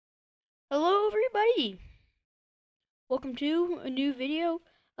Hello everybody! Welcome to a new video.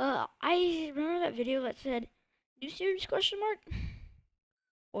 I remember that video that said, new series question mark?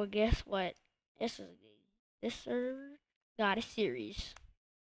 Well, guess what? This server got a series.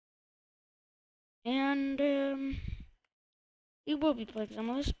 And, we will be playing some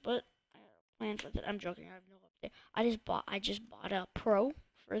of this, but I have plans with it. I'm joking, I have no update. I just bought a Pro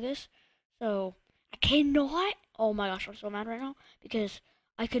for this, so I cannot, oh my gosh, I'm so mad right now, because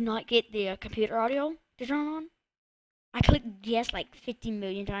I could not get the computer audio to turn on. I clicked yes like 50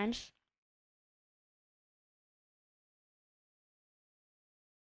 million times.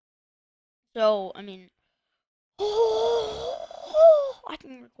 So, I mean, I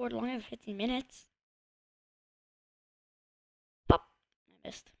can record longer than 15 minutes. Pop, I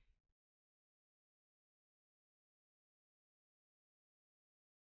missed.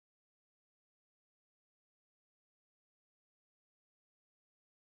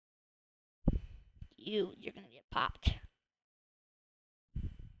 You're gonna get popped.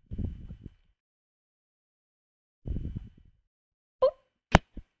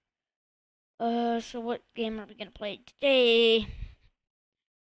 So what game are we gonna play today?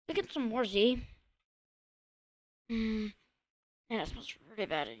 Look at some more Z. Man, that smells really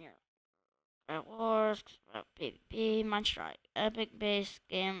bad in here. That was about PvP, Mine Strike, epic base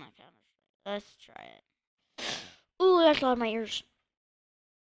game. Let's try it. Ooh, that's loud in my ears.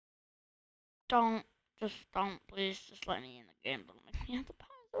 Don't, just don't, please, just let me in the game. Don't make me have to pause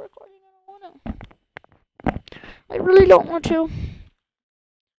the recording. I don't want to. I really don't want to.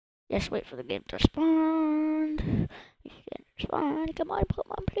 Yes, wait for the game to respond. Respond. Come on,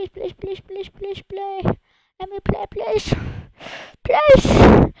 please, please, please, please, please, play. Let me play, please. Please.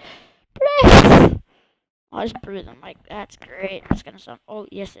 Please. Oh, I just breathe. I'm like, that's great. It's gonna sound. Oh,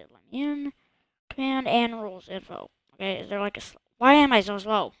 yes, it let me in. Command and rules info. Okay, is there like a. Why am I so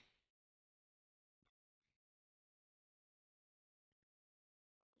slow?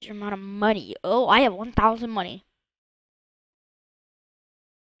 Your amount of money. Oh, I have 1,000 money.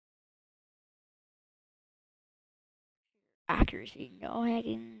 Accuracy. No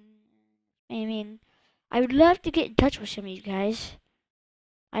hacking. I mean, I would love to get in touch with some of you guys.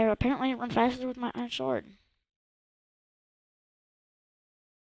 I apparently run faster with my iron sword.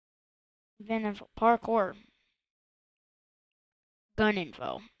 Then info, parkour, gun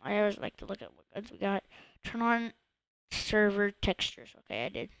info. I always like to look at what guns we got. Turn on server textures. Okay, I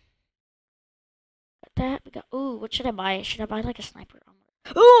did. Got that. We got. Ooh, what should I buy? Should I buy like a sniper?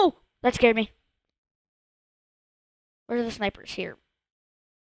 Ooh, that scared me. Where are the snipers? Here.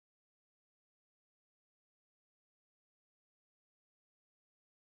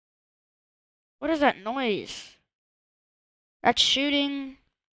 What is that noise? That's shooting.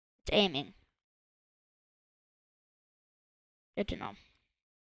 It's aiming. Good to know.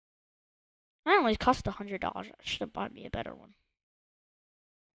 That only cost $100. I should have bought me a better one.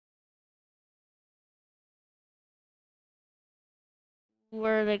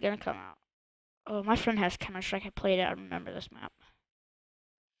 Where are they gonna come out? Oh, my friend has Counter-Strike. I played it. I remember this map.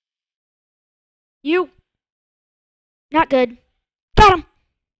 You! Not good. Got him!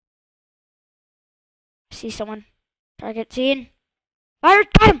 See someone. Target seen. Fire!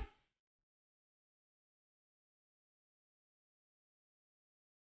 Got him!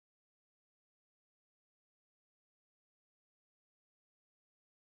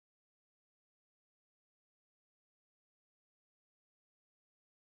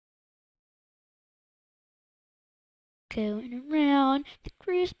 Going around the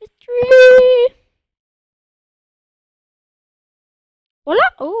Christmas tree. What?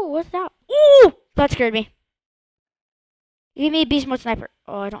 Oh, what's that? Ooh! That scared me. Give me a beast mode sniper.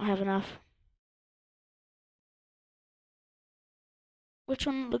 Oh, I don't have enough. Which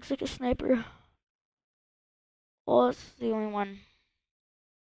one looks like a sniper? Oh, it's the only one.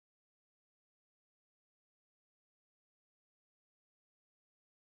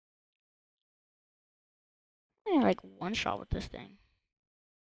 I had like one shot with this thing.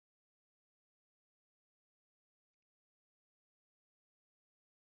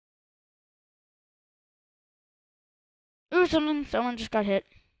 Ooh, someone just got hit.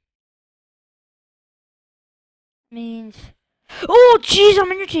 Means. Oh, jeez,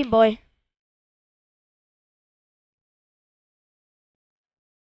 I'm on your team, boy.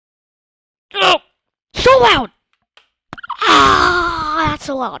 Oh, so loud. Ah, that's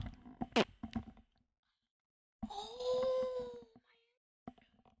so loud.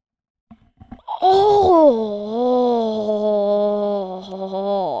 Oh,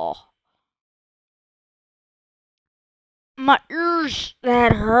 my ears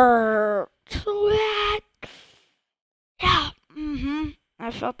that hurt so bad. Yeah,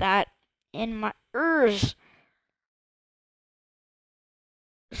 I felt that. in my ears.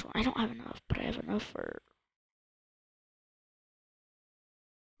 This one, I don't have enough, but I have enough for...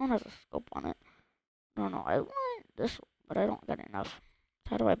 One has a scope on it. No, I want this one, but I don't got enough.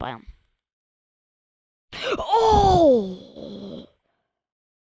 How do I buy them? Oh!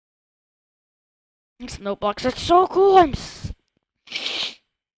 It's no blocks. That's so cool. Can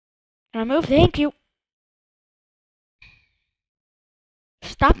I move? Thank you.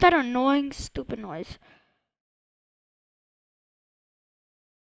 Stop that annoying, stupid noise.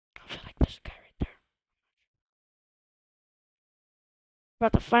 I feel like this guy right there.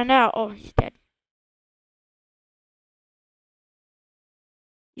 About to find out. Oh, he's dead.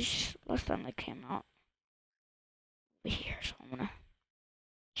 Last time they came out. Over here, so I'm gonna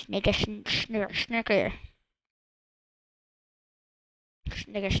snigger.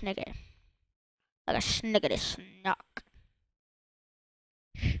 Like a sniggity snock.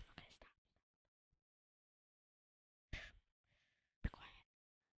 Okay, stop. Be quiet.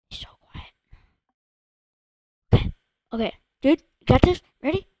 Be so quiet. Okay, dude, you got this?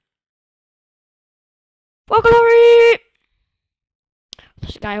 Ready? For glory!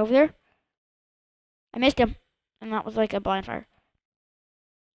 There's a guy over there. I missed him. And that was like a blind fire.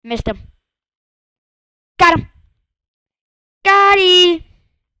 Missed him. Got him! Got him!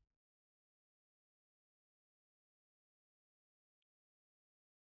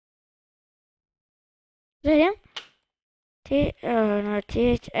 Is that him? No,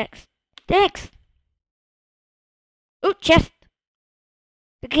 THX. Thanks! Ooh, chest!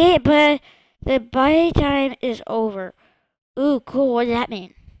 Okay, but the buy time is over. Ooh, cool. What does that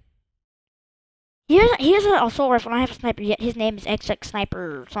mean? Here's an assault rifle. I don't have a sniper yet. His name is XX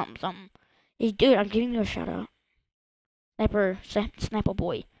Sniper or something. Hey, dude, I'm giving you a shout out. Sniper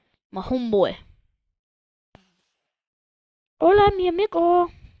boy. My homeboy. Hola, mi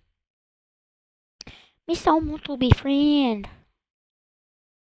amigo. Me someone to be friend.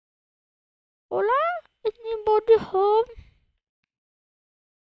 Hola, is anybody home?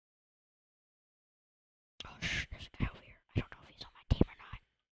 Oh, shh, there's a guy over here. I don't know if he's on my team or not.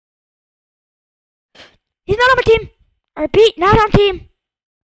 He's not on my team. I repeat, not on team.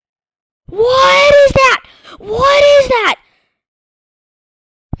 What is that? What is that?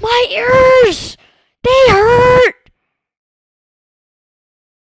 My ears! They hurt!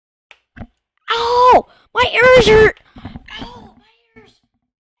 Ow! My ears hurt! Ow! My ears!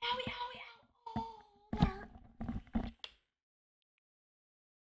 Owie, owie, ow! Oh, that hurt.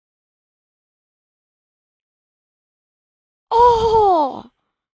 Oh!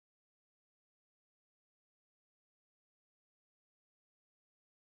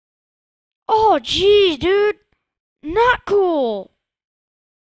 Oh, jeez, dude! Not cool!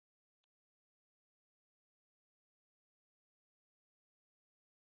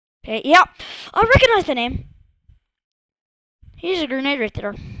 Okay, yep. I recognize the name. He's a grenade right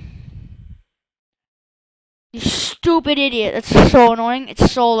there. You stupid idiot. That's so annoying.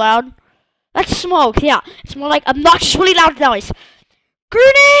 It's so loud. That's smoke, yeah. It's more like obnoxiously loud noise.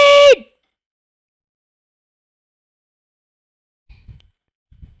 Grenade!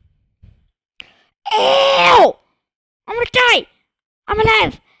 Ew! I'm gonna die! I'm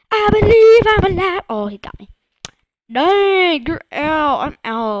alive! I believe I'm alive! Oh, he got me. Dang, you're out. I'm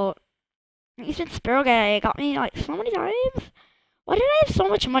out. Even Sparrow Guy got me like so many times. Why did I have so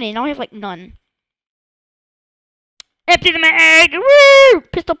much money? Now I have like none. Empty the mag! Woo!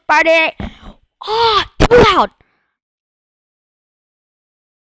 Pistol party! Oh, too loud!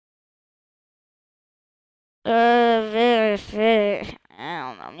 I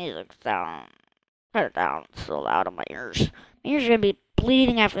don't know, music sound. Cut it down. It's so loud on my ears. My ears are gonna be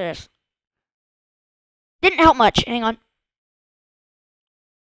bleeding after this. Didn't help much. Hang on.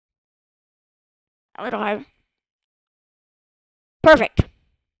 A little higher. Perfect.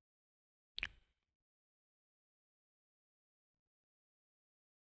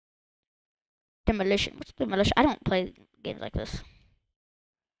 Demolition. What's demolition? I don't play games like this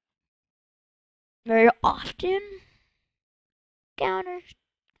very often. Counter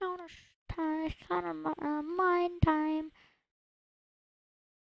time. Counter mine time.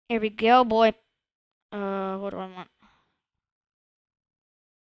 Here we go, boy. What do I want?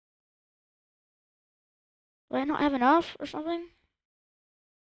 Do I not have enough or something?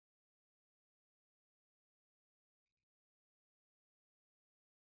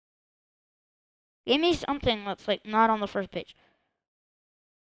 Give me something that's like not on the first page.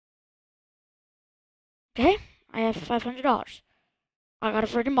 Okay, I have $500. I got a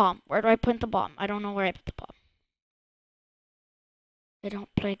freaking bomb. Where do I put the bomb? I don't know where I put the bomb. I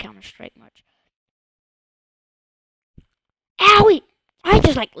don't play Counter-Strike much. Owie! I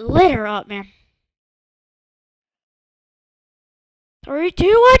just like lit her up, man. 3, 2,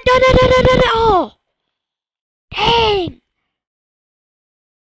 1. Da, da, da, da, da, da. Oh, dang!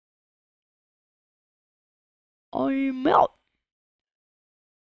 I'm out.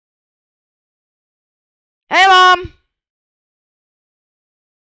 Hey, mom.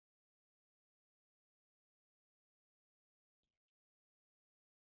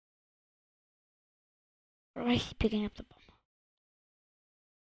 Why do I keep picking up the bomb? I'm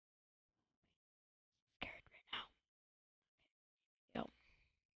scared right now. Yo.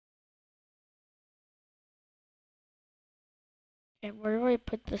 Okay, where do I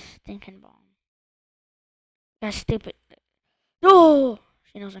put the stinking bomb? That's stupid. No!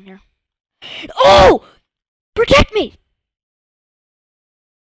 She knows I'm here. Oh! Protect me!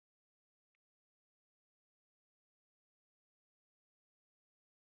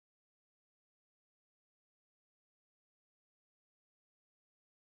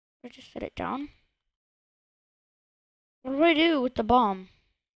 I just set it down. What do I do with the bomb?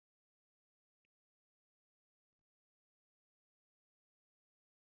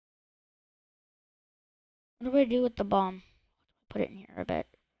 What do I do with the bomb? Put it in here, I bet.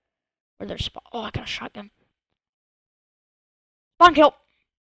 Where there's spot. Oh, I got a shotgun. Bomb kill!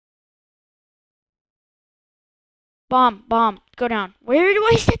 Bomb, bomb, go down. Where do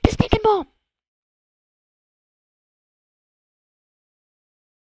I set the stinking bomb?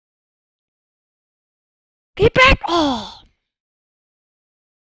 Get back! Oh!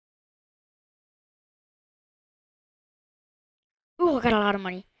 Ooh, I got a lot of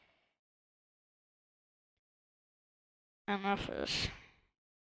money. Enough of this.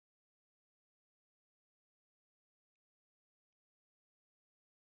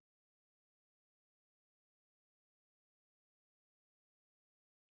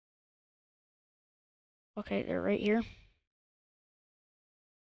 Okay, they're right here.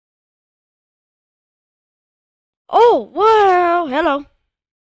 Oh, wow! Hello.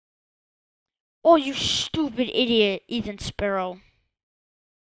 Oh, you stupid idiot, Ethan Sparrow.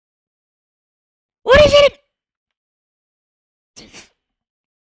 What is it?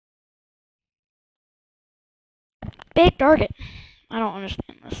 Big target. I don't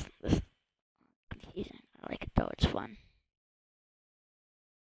understand this. This is confusing. I like it though, it's fun.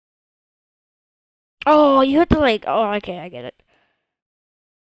 Oh, you have to like, oh, okay, I get it.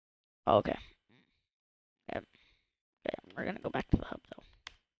 Oh, okay. Yep. Okay, we're gonna go back to the hub though.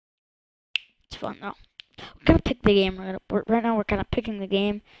 It's fun though. We're gonna pick the game. Right now we're kind of picking the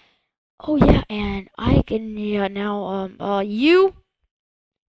game. Oh yeah, and I can now you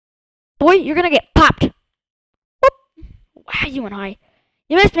boy, you're gonna get popped. Whoop. Wow, you went high.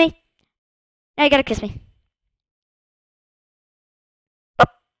 You missed me. Now you gotta kiss me.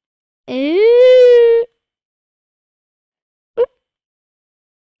 Ooh. Oop.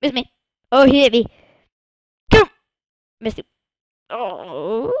 Missed me. Oh, he hit me. Go. Missed you.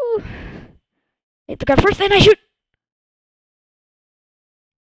 Oh. Hit the gun first, then I shoot.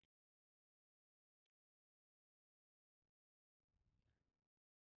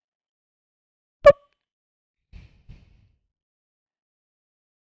 Boop.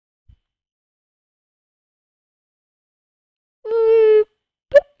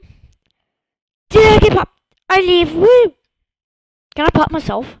 Boop. Did I get popped? I leave. Woo. Can I pop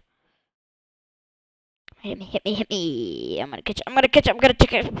myself? Hit me, hit me, hit me. I'm gonna catch it. I'm gonna catch it. I'm gonna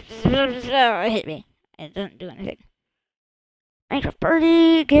take it. Hit me. It doesn't do anything. Minecraft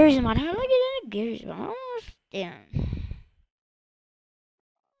Birdie. Gary's mod. How do I get into Gary's mod? Damn.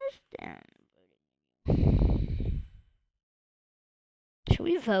 Should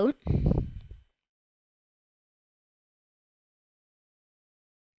we vote?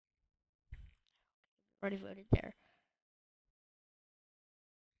 Already voted there.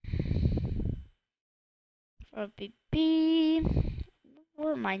 For BB.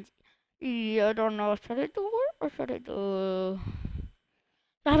 Where mine's? Yeah, I don't know. Should I do it or should I do?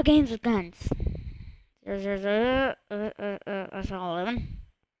 I have games with guns. That's all 11.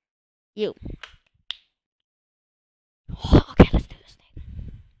 You. Oh, okay, let's do this thing.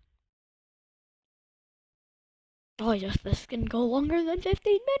 Oh, yes, this can go longer than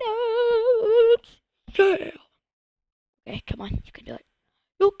 15 minutes. Yeah. Okay, come on, you can do it.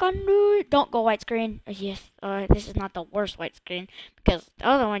 You can do it. Don't go widescreen. Yes, this is not the worst widescreen because the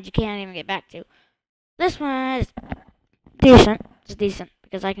other ones you can't even get back to. This one is decent. It's decent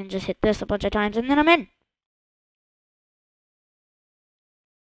because I can just hit this a bunch of times and then I'm in.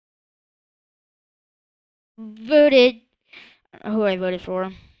 Voted. Who I voted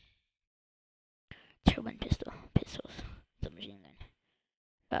for. Turbine pistol. Pistols. Submachine gun.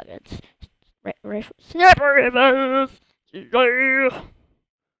 Shotguns. Rifle. Sniper rifles. Yeah.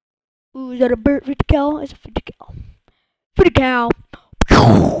 Ooh, is that a bird? For the cow? It's a for the cow. For the cow.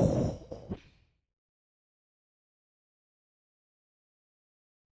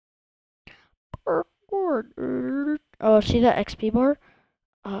 Oh, see that XP bar?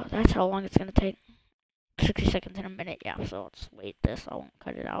 That's how long it's gonna take. 60 seconds in a minute, yeah, so let's wait this. I won't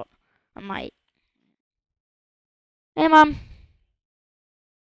cut it out. I might. Hey, Mom.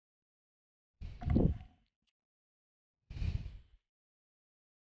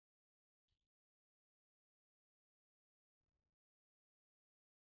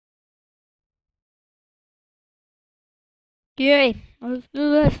 Yay, let's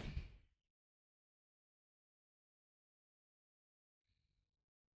do this.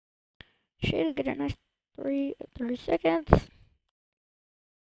 Should get a nice 30 seconds.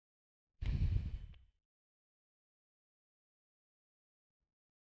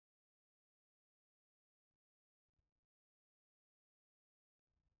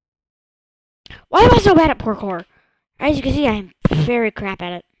 Why am I so bad at parkour? As you can see, I am very crap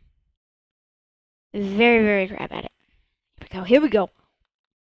at it. Very, very crap at it. Here we go, here we go.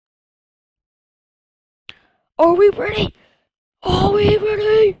 Are we ready? Are we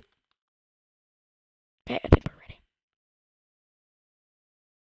ready? Okay, I think we're ready.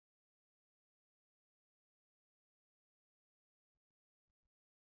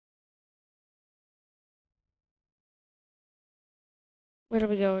 Where do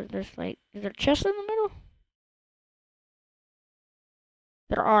we go? There's like, is there a chest in the middle?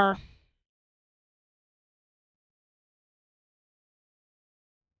 There are.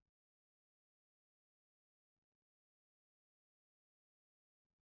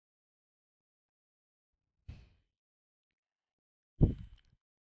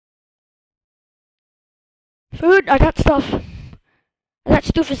 Food, I got stuff. I got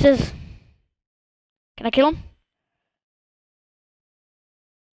stoofuses. Can I kill him?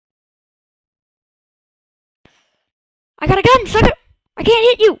 I got a gun, sucker! I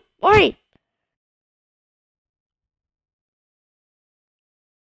can't hit you! Why?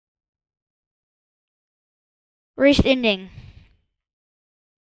 Race ending.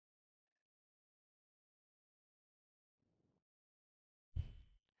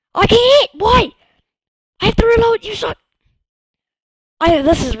 I can't hit! Why? I have to reload, you suck!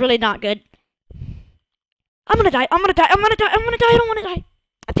 This is really not good. I'm gonna die, I'm gonna die, I'm gonna die, I'm gonna die, I don't wanna die.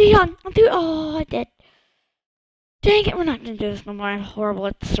 I'm too young, oh, I did. Dang it, we're not gonna do this no more. I'm horrible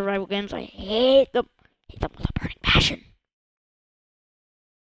at survival games. I hate them. I hate them with a burning passion.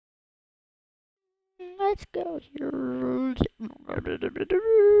 Let's go here.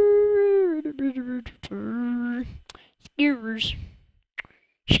 Skeers.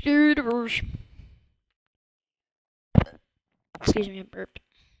 Skeers. Excuse me, I burped.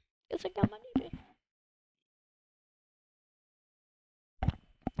 Guess I got my knee.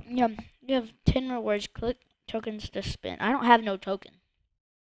 Yeah, you have 10 rewards. Click tokens to spin. I don't have no token.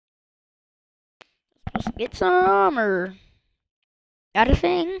 Supposed to get some or got a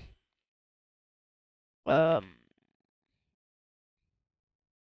thing. But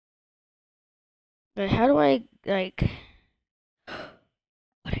how do I like?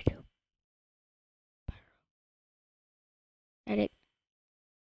 What do I do? Edit.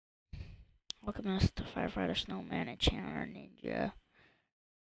 Alchemist, firefighter, snowman, enchanter, ninja.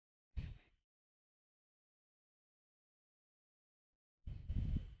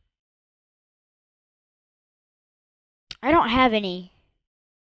 I don't have any.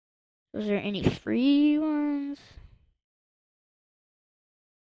 Was there any free ones?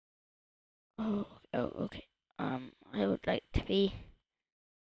 Oh, okay. I would like to be.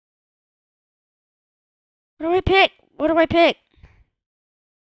 What do I pick? What do I pick?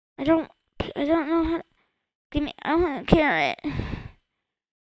 I don't know how. Give me. I want a carrot.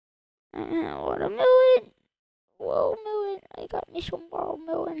 I want watermelon. Whoa, melon. I got me some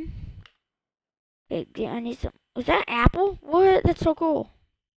watermelon. Okay, I need some. Was that apple? What? That's so cool.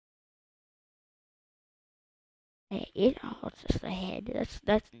 Hey, oh, it's just a head.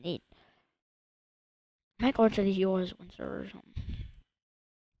 That's neat. I might go into the yours one server or something.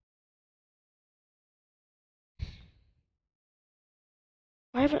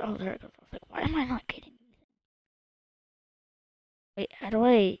 Why have it? Oh, there it goes. I was like, why am I not getting? Wait, how do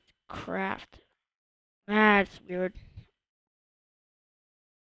I craft? That's weird.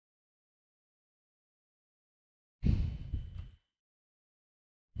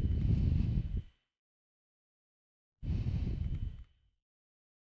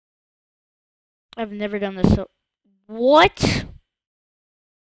 I've never done this. So, what?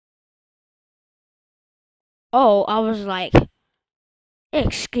 Oh, I was like,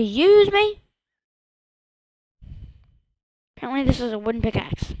 excuse me? Apparently this is a wooden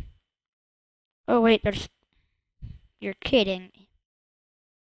pickaxe. Oh wait, there's... You're kidding me.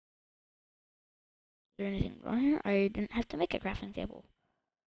 Is there anything wrong here? I didn't have to make a crafting table.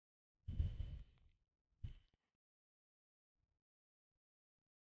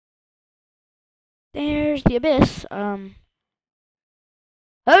 There's the abyss.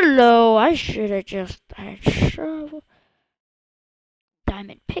 Hello, I should have just had shovel.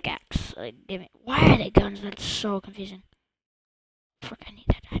 Diamond pickaxe. Give me. Why are they guns? That's so confusing. Frick, I need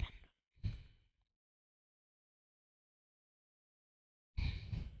that diamond.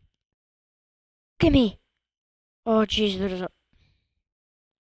 Gimme. Oh jeez, there's a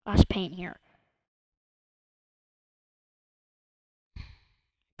glass pane here.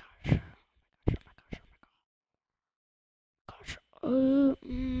 Gosh. Gosh. Oh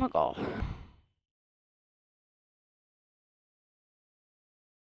my god.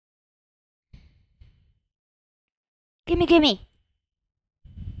 Gimme, gimme.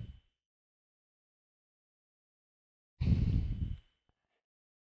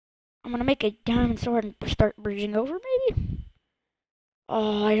 I'm gonna make a diamond sword and start bridging over, maybe?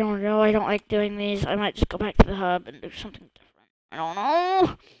 Oh, I don't know. I don't like doing these. I might just go back to the hub and do something different. I don't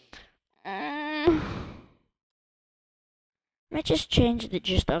know. I might just change the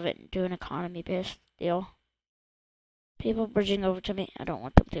gist of it and do an economy-based deal. People bridging over to me, I don't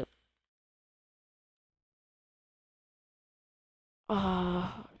want them to.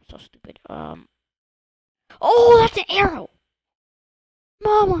 Oh, I'm so stupid. Oh, that's an arrow!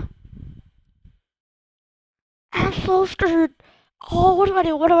 Mama! I'm so scared. Oh, what do I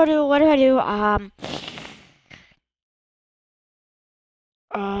do? What do I do? What do I do?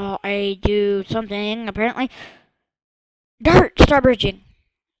 I do something, apparently. Dirt! Start bridging.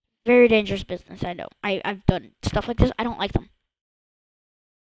 Very dangerous business, I know. I've done stuff like this. I don't like them.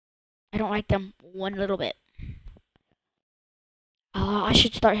 I don't like them one little bit. I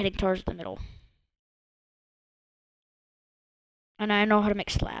should start heading towards the middle. And I know how to make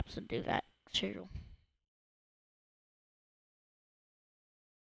slabs and do that. Serial.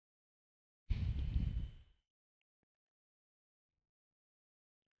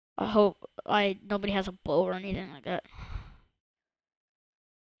 I hope nobody has a bow or anything like that.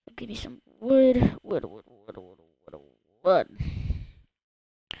 Give me some wood. Wood.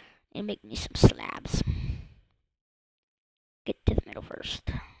 And make me some slabs. Get to the middle first.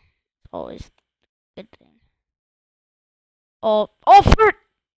 It's always a good thing. Oh, frick!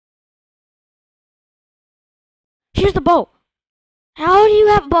 Here's the bow. How do you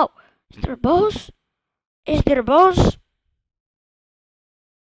have a bow? Is there bows? Is there bows?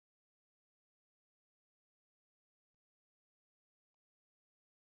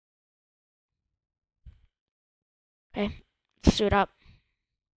 Okay, let's suit up.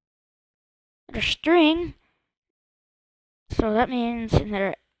 There's string. So that means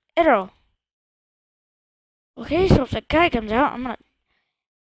another arrow. Okay, so if the guy comes out, I'm gonna...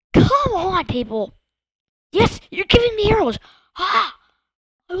 Come on, people! Yes, you're giving me arrows! Ah!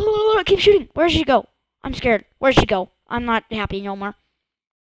 Keep shooting. Where'd she go? I'm scared. Where'd she go? I'm not happy no more.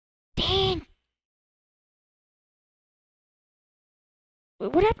 Dang!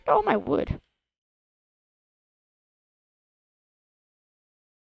 Wait, what happened to all my wood?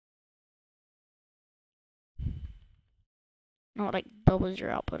 No, it like doubles your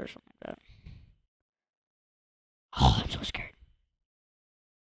output or something like that. Oh, I'm so scared.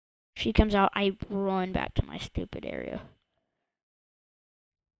 She comes out, I run back to my stupid area.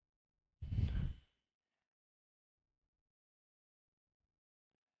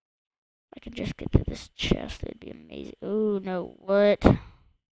 I could just get to this chest, it'd be amazing. Oh no, what?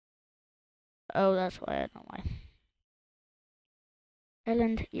 Oh, that's why I don't know why.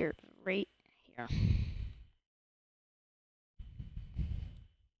 Island, you're right here.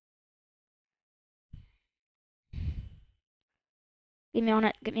 Get me on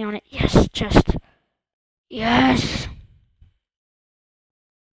it, get me on it. Yes, chest. Yes!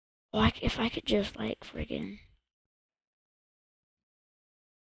 Oh, if I could just, like, friggin'...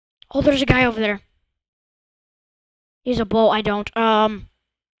 Oh, there's a guy over there. He's a bow, I don't.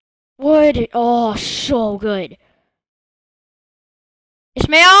 Wood. Oh, so good. Yes,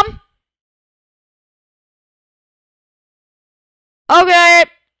 ma'am? Okay.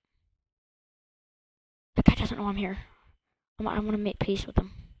 That guy doesn't know I'm here. I want to make peace with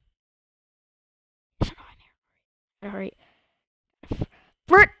him. He doesn't know I'm here. Gotta hurry.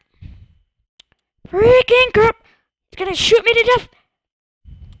 Frick! Freaking crap! He's gonna shoot me to death!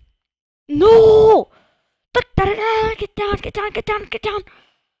 No! Get down, get down, get down, get down!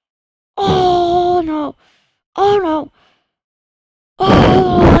 Oh no! Oh no!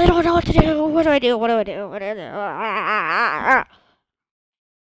 Oh, I don't know what to do. What do I do? What do I do? What do I do?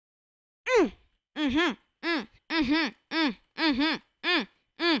 Mm-hmm. Mm. Mm-hmm. Mm. Mm-hmm. Mm.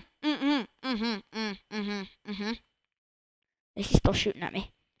 Mm. Mm-hmm. Mm-hmm. Mm. Mm-hmm. Mm-hmm. He's still shooting at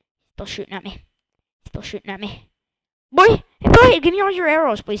me. Still shooting at me. Still shooting at me. Boy! Hey, boy! Give me all your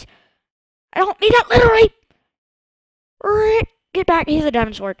arrows, please. I don't need that literally! Get back. He's a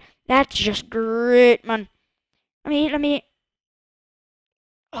diamond sword. That's just great, man. Let me.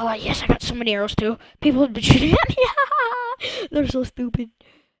 Oh, yes, I got so many arrows, too. People have been shooting at me. They're so stupid.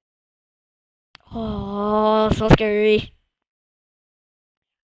 Oh, so scary.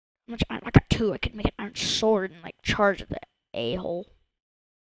 How much iron? I got 2. I could make an iron sword and, like, charge the a-hole.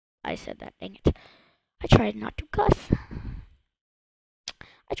 I said that, dang it. I tried not to cuss.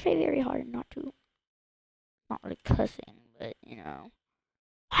 I try very hard not to. Not really cussing, but, you know.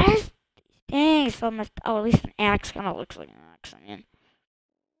 Why is these things so messed up? Oh, at least an axe kind of looks like an axe. I mean,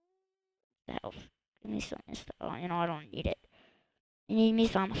 the hell? Give me some stuff. Oh, you know, I don't need it. You need me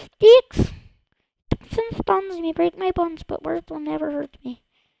some sticks. Some stuns me, break my bones, but words will never hurt me.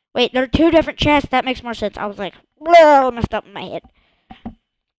 Wait, there are 2 different chests. That makes more sense. I was like, blah, messed up in my head.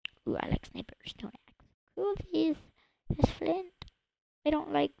 Ooh, I like snipers. Don't axe. Cool, these. This flint. I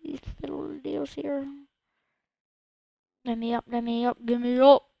don't like these little deals here. Let me up, let me up, give me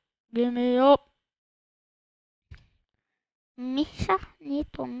up, give me up. Misha need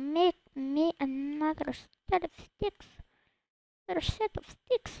to make me another set of sticks. Another set of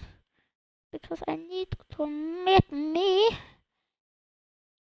sticks. Because I need to make me.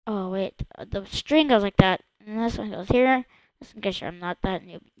 Oh, wait. The string goes like that. And this one goes here. Just in case I'm not that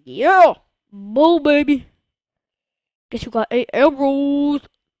new. Yeah! Bull, baby. Guess you got 8 arrows.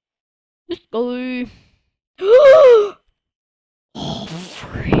 This guy. Oh,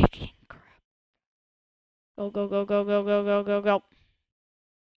 freaking crap. Go, go, go, go, go, go, go, go, go.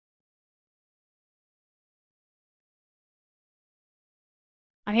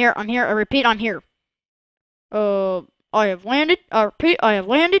 I'm here, I'm here. I repeat, I'm here. I have landed. I repeat, I have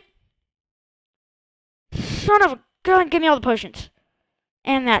landed. Son of a gun, give me all the potions.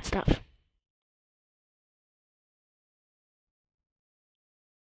 And that stuff.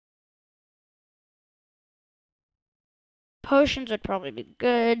 Potions would probably be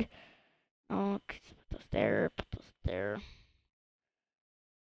good. Oh, put those there, put those there.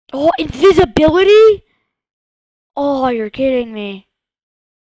 Oh, invisibility? Oh, you're kidding me.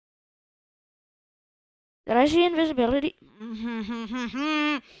 Did I see invisibility?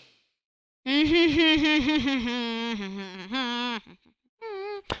 I'm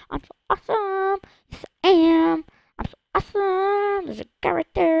so awesome. Yes, I am. I'm so awesome. There's a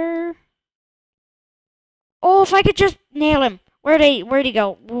character. Oh, if I could just nail him. Where'd he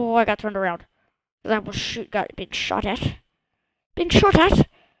go? Oh, I got turned around. That was got being shot at. Being shot at?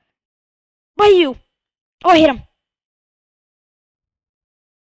 By you. Oh, I hit him.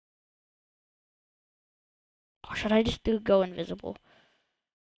 Oh, should I just go invisible?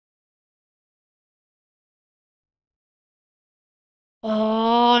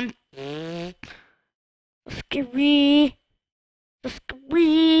 Oh, scary.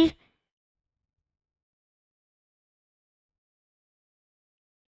 Scary.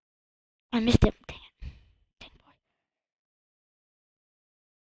 I missed him. Dang it. Dang boy.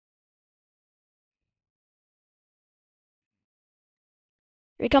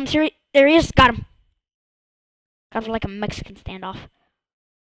 Here he comes. There he is. Got him. Got him like a Mexican standoff.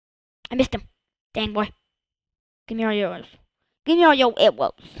 I missed him. Dang boy. Give me all yours. Give me all your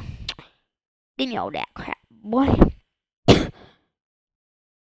arrows. Give me all that crap, boy.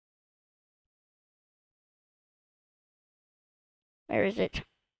 Where is it?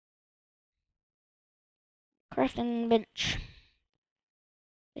 Crafting bench.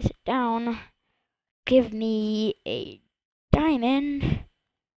 Place it down. Give me a diamond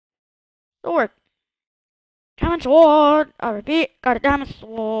sword. Diamond sword. I repeat, got a diamond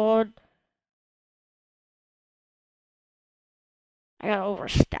sword. I got over a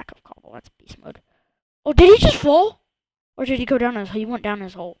stack of cobble. That's beast mode. Oh, did he just fall? Or did he go down his hole? He went down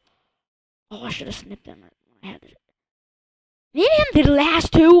his hole. Oh, I should have snipped him. I had it. Me and him, the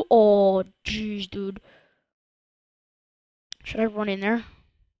last 2? Oh, jeez, dude. Should I run in there?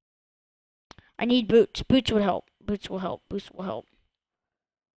 I need boots. Boots would help. Boots will help. Boots will help.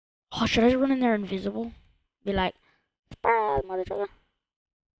 Oh, should I run in there invisible? Be like, surprise, motherfucker.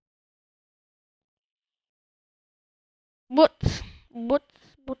 What? What?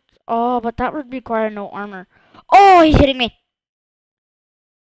 What? Oh, but that would require no armor. Oh, he's hitting me.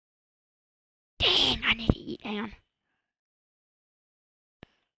 Dang, I need to eat down.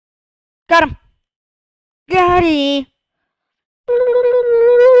 Got him. Got him.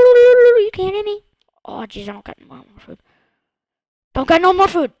 you kidding me? Oh, jeez, I don't got no more food. Don't got no more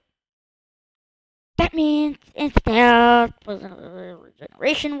food. That means instead,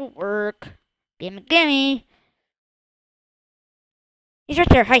 regeneration will work. Gimme, gimme. He's right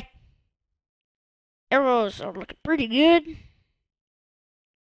there. Hi. Arrows are looking pretty good.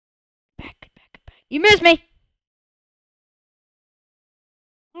 Back. You missed me.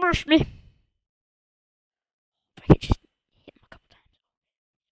 Missed me. If I could just hit him a couple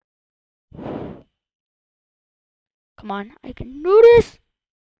times. Come on, I can do this.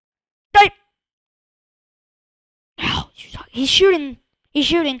 Die. Ow, he's shooting. He's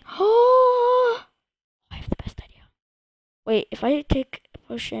shooting. Oh, I have the best idea. Wait, if I take a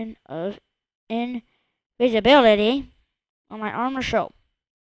potion of invisibility, will my armor show?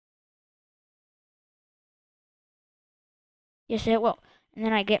 Yes, it will. And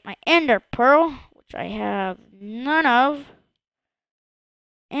then I get my ender pearl, which I have none of.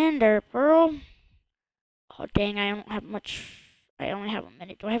 Ender pearl. Oh, dang, I don't have much. I only have a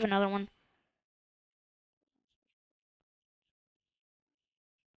minute. Do I have another one?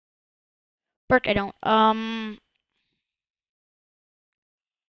 Burk, I don't.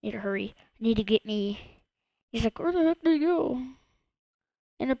 Need to hurry. I need to get me. He's like, where the heck did he go?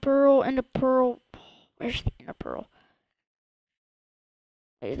 Ender pearl, ender pearl. Where's the ender pearl?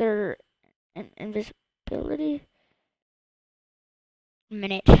 Is there an invisibility?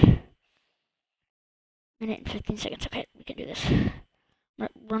 Minute. Minute and 15 seconds. Okay, we can do this. I'm gonna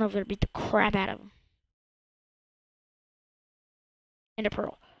run over there and beat the crap out of him. Ender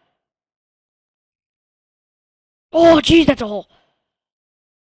pearl. Oh, jeez, that's a hole.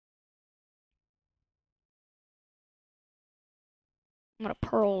 I'm gonna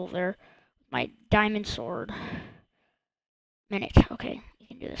pearl there with my diamond sword. Minute. Okay, you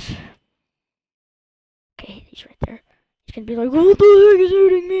can do this. Okay, he's right there. He's gonna be like, what the heck is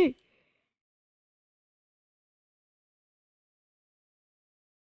hurting me?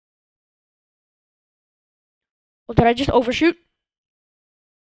 Well, did I just overshoot?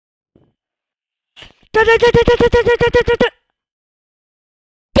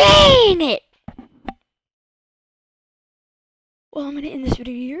 Dang it! Well, I'm gonna end this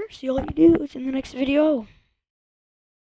video here. See all you do is in the next video.